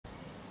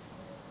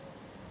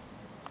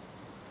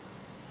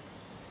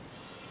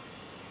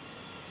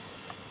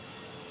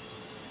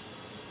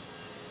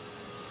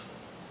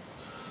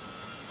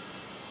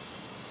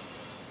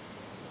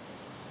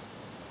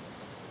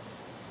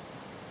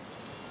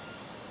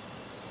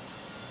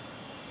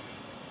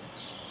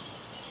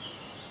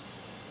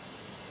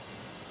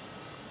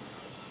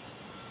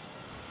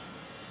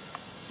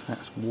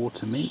That's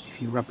water mint.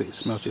 If you rub it, it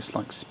smells just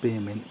like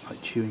spearmint,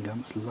 like chewing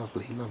gum. It's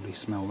lovely, lovely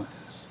smell that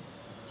is.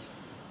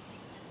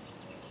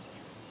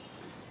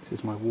 This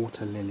is my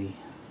water lily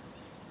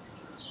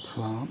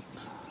plant.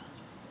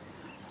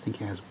 I think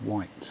it has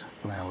white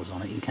flowers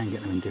on it. You can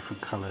get them in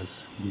different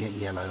colours. You can get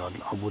yellow.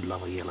 I would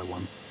love a yellow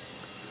one.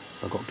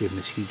 I got given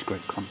this huge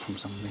great clump from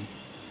somebody.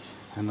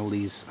 And all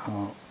these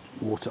are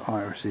water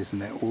irises,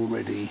 and they're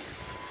already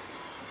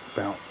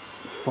about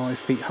 5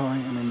 feet high.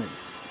 I mean,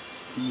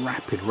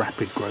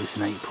 rapid growth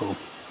in April.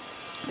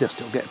 They'll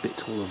still get a bit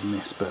taller than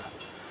this, but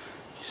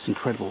just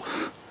incredible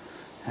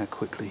how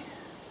quickly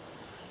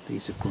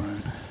these have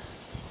grown.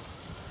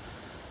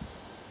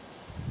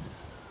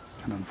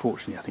 And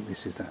unfortunately, I think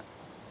this is that,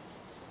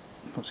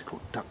 what's it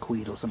called,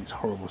 duckweed or something. It's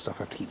horrible stuff.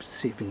 I have to keep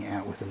sieving it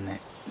out with a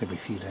net every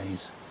few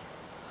days.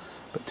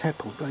 But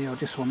tadpole, bloody hell, I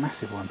just saw a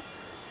massive one.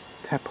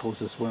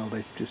 Tadpoles as well,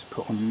 they've just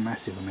put on a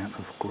massive amount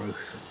of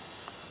growth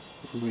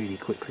really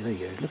quickly. There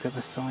you go, look at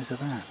the size of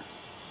that.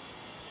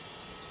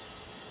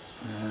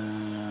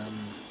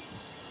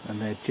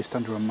 And they're just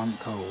under a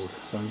month old.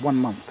 So in 1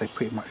 month they've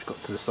pretty much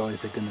got to the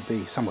size they're going to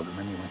be. Some of them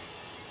anyway.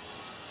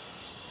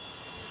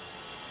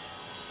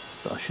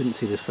 But I shouldn't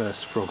see the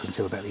first frogs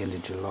until about the end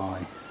of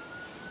July.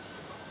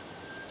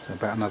 So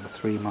about another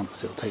 3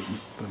 months it'll take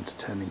for them to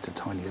turn into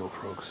tiny little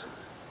frogs.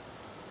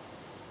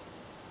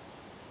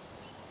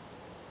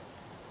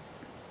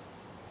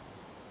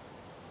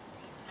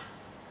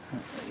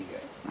 There you go.